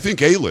 I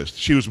think, A-list.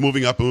 She was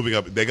moving up.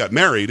 They got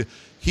married.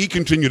 He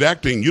continued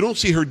acting. You don't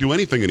see her do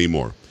anything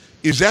anymore.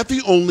 Is that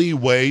the only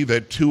way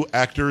that two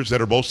actors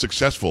that are both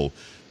successful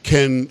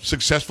can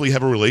successfully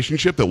have a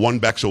relationship, that one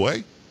backs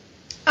away?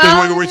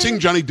 We're seeing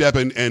Johnny Depp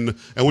and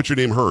what's her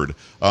name, Heard.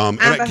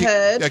 Amber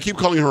Heard. I keep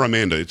calling her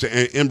Amanda. It's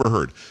Amber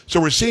Heard.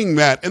 So we're seeing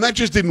that, and that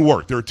just didn't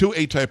work. There are two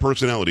A-type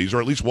personalities, or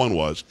at least one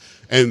was,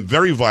 and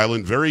very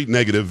violent, very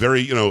negative,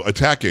 very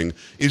attacking.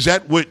 Is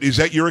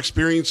that your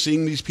experience,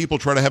 seeing these people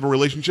try to have a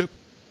relationship?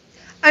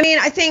 I mean,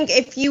 I think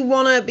if you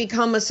want to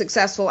become a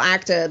successful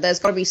actor, there's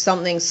got to be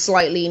something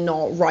slightly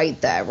not right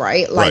there,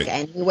 right?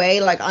 Anyway,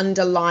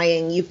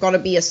 underlying, you've got to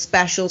be a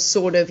special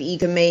sort of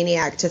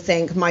egomaniac to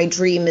think my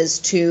dream is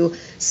to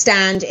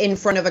stand in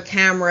front of a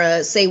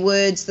camera, say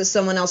words that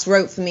someone else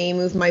wrote for me,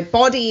 move my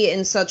body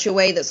in such a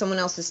way that someone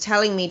else is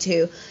telling me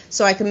to,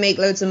 so I can make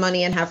loads of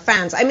money and have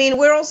fans. I mean,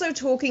 we're also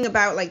talking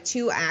about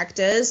two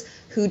actors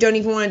who don't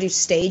even want to do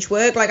stage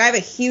work. I have a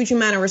huge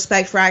amount of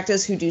respect for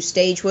actors who do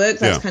stage work.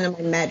 That's kind of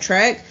my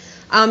metric.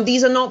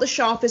 These are not the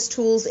sharpest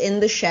tools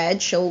in the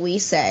shed, shall we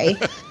say.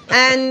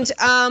 And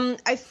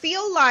I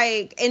feel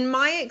like, in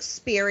my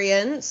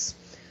experience,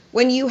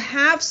 when you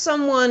have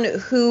someone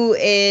who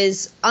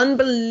is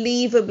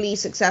unbelievably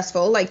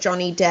successful, like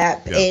Johnny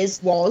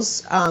Depp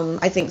was,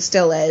 I think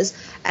still is,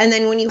 and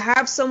then when you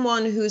have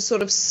someone who's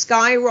sort of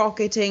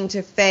skyrocketing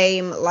to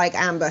fame, like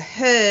Amber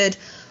Heard,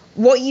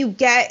 what you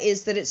get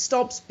is that it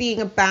stops being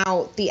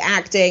about the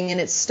acting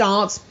and it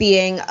starts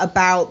being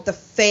about the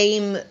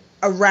fame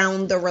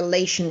around the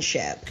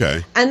relationship.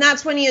 Okay. And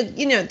that's when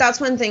that's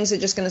when things are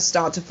just going to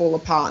start to fall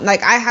apart.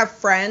 I have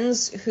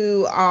friends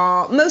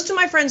most of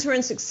my friends who are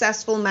in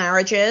successful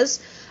marriages.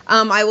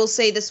 I will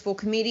say this for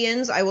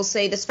comedians. I will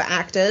say this for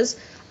actors.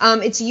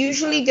 It's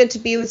usually good to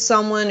be with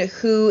someone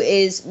who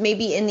is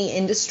maybe in the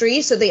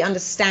industry, so they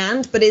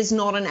understand, but is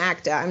not an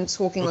actor. I'm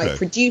talking like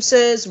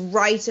producers,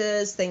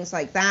 writers, things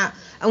like that.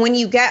 And when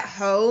you get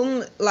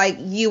home, like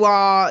you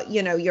are,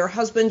 you're a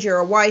husband, you're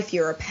a wife,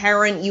 you're a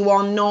parent, you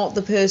are not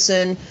the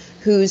person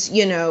who's,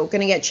 going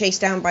to get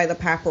chased down by the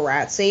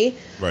paparazzi.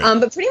 Right.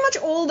 But pretty much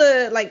all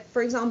the,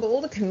 for example,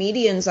 all the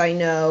comedians I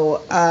know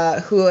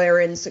who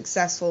are in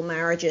successful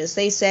marriages,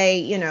 they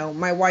say,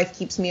 my wife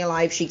keeps me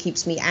alive, she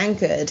keeps me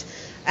anchored.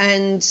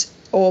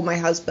 Or my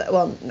husband,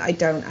 well, I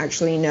don't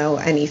actually know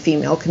any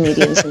female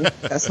comedians in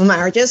successful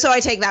marriages, so I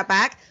take that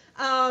back.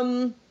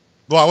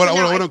 Well, I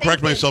want to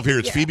correct myself here.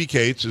 It's Phoebe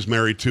Cates is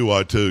married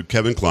to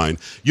Kevin Kline.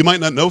 You might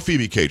not know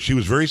Phoebe Cates. She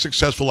was very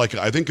successful, I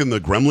think in the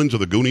Gremlins or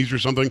the Goonies or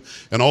something,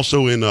 and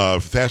also in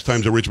Fast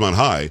Times at Ridgemont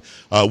High,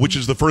 which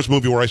is the first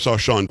movie where I saw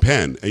Sean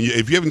Penn. And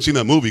if you haven't seen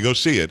that movie, go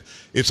see it.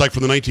 It's like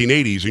from the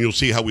 1980s, and you'll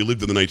see how we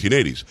lived in the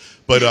 1980s.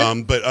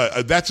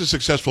 But that's a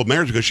successful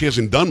marriage because she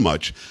hasn't done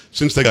much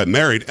since they got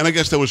married, and I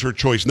guess that was her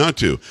choice not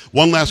to.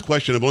 One last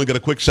question. I've only got a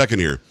quick second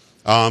here.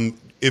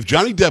 If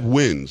Johnny Depp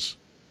wins,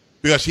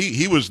 because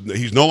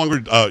he's no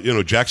longer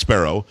Jack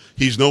Sparrow.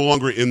 He's no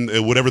longer in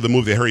whatever the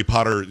movie, the Harry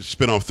Potter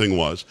spinoff thing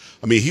was.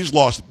 I mean, he's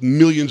lost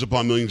millions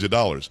upon millions of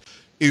dollars.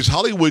 Is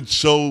Hollywood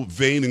so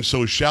vain and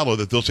so shallow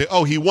that they'll say,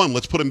 "Oh, he won.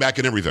 Let's put him back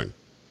in everything"?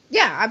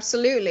 Yeah,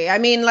 absolutely. I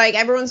mean,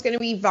 everyone's going to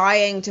be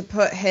vying to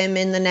put him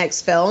in the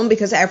next film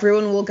because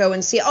everyone will go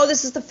and see, oh,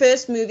 this is the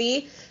first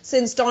movie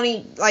since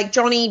Johnny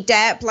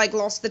Depp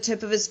lost the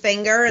tip of his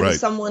finger and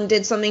someone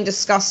did something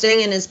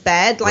disgusting in his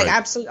bed.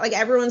 Absolutely,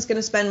 everyone's going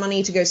to spend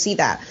money to go see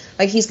that.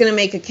 He's going to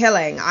make a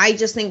killing. I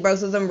just think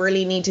both of them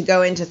really need to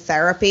go into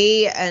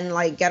therapy and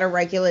get a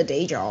regular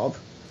day job.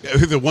 Yeah,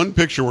 the one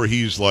picture where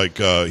he's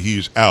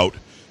he's out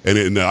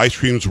and the ice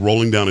cream's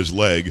rolling down his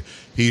leg.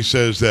 He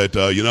says that,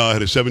 I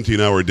had a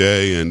 17-hour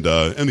day and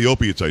the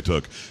opiates I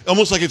took.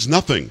 Almost like it's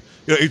nothing.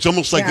 It's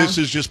almost like this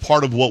is just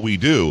part of what we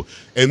do.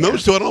 And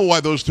those two, I don't know why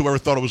those two ever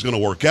thought it was going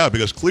to work out,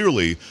 because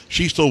clearly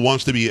she still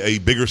wants to be a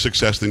bigger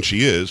success than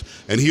she is,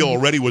 and he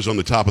already was on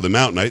the top of the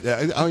mountain.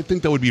 I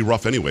think that would be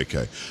rough anyway,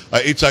 Kay.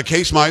 It's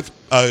Kay Smythe.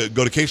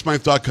 Go to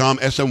kaysmythe.com,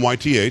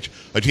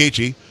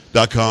 SMYTHE.com,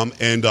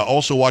 and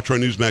also watch her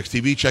on Newsmax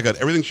TV. Check out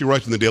everything she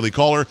writes in the Daily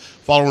Caller.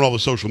 Follow her on all the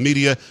social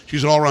media.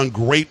 She's an all-around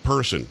great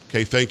person.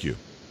 Kay, thank you.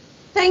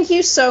 Thank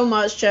you so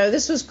much, Joe.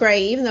 This was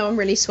great, even though I'm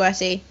really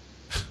sweaty.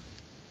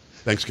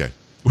 Thanks, Kay.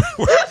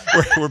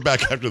 We're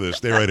back after this.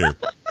 Stay right here.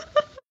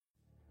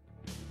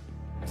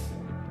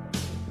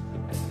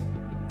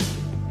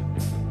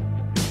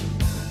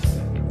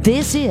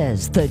 This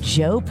is the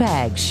Joe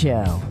Pags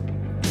Show.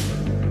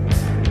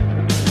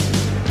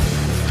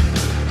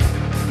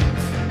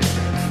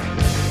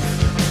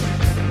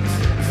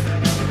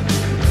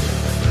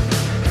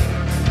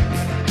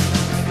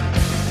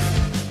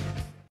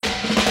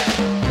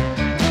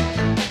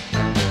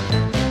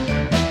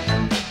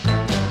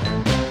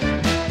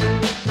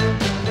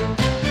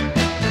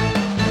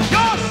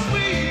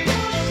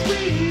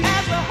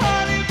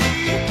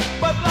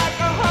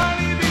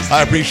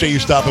 I appreciate you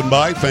stopping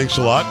by. Thanks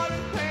a lot.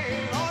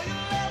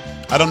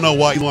 I don't know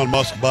why Elon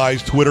Musk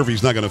buys Twitter if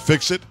he's not going to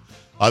fix it.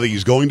 I think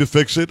he's going to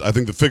fix it. I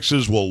think the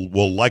fixes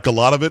will like a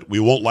lot of it. We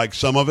won't like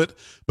some of it,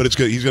 but he's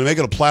going to make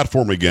it a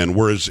platform again,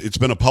 whereas it's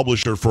been a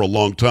publisher for a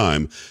long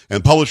time.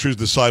 And publishers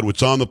decide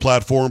what's on the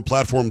platform.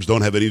 Platforms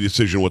don't have any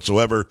decision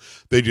whatsoever.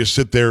 They just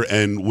sit there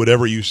and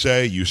whatever you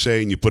say,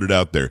 and you put it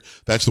out there.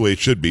 That's the way it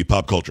should be.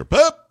 Pop culture.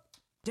 Pop!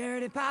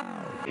 Dirty pop.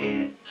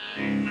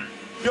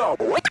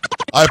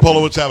 Hi,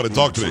 Polo. What's happening?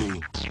 Talk to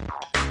me.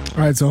 All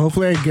right, so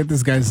hopefully I get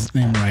this guy's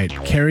name right.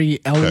 Cary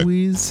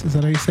Elwes, is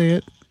that how you say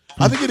it?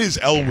 I think it is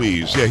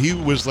Elwes. Yeah, he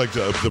was like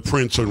the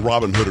prince on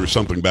Robin Hood or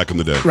something back in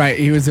the day. Right,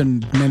 he was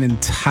in Men in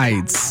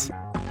Tights.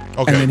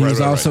 Okay, and then he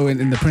was also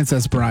in The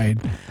Princess Bride.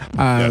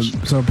 Yes.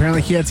 So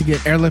apparently he had to get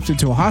airlifted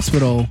to a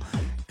hospital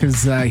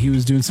because he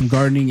was doing some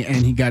gardening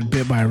and he got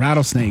bit by a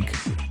rattlesnake.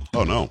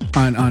 Oh, no.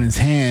 On his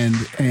hand.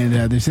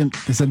 And they said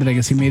that I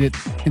guess he made it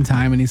in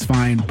time and he's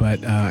fine,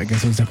 but I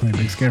guess it was definitely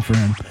a big scare for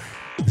him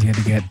because he had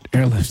to get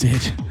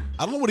airlifted.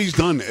 I don't know what he's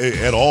done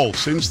at all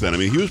since then. I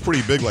mean, he was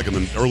pretty big like in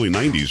the early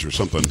 90s or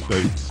something.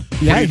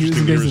 Yeah, he was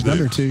in Days of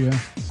Thunder too, yeah.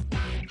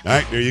 All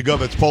right, there you go.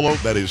 That's Polo.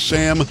 That is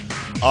Sam.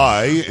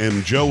 I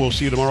am Joe. We'll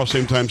see you tomorrow,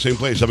 same time, same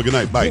place. Have a good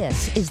night. Bye.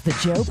 This is the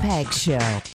Joe Pags Show.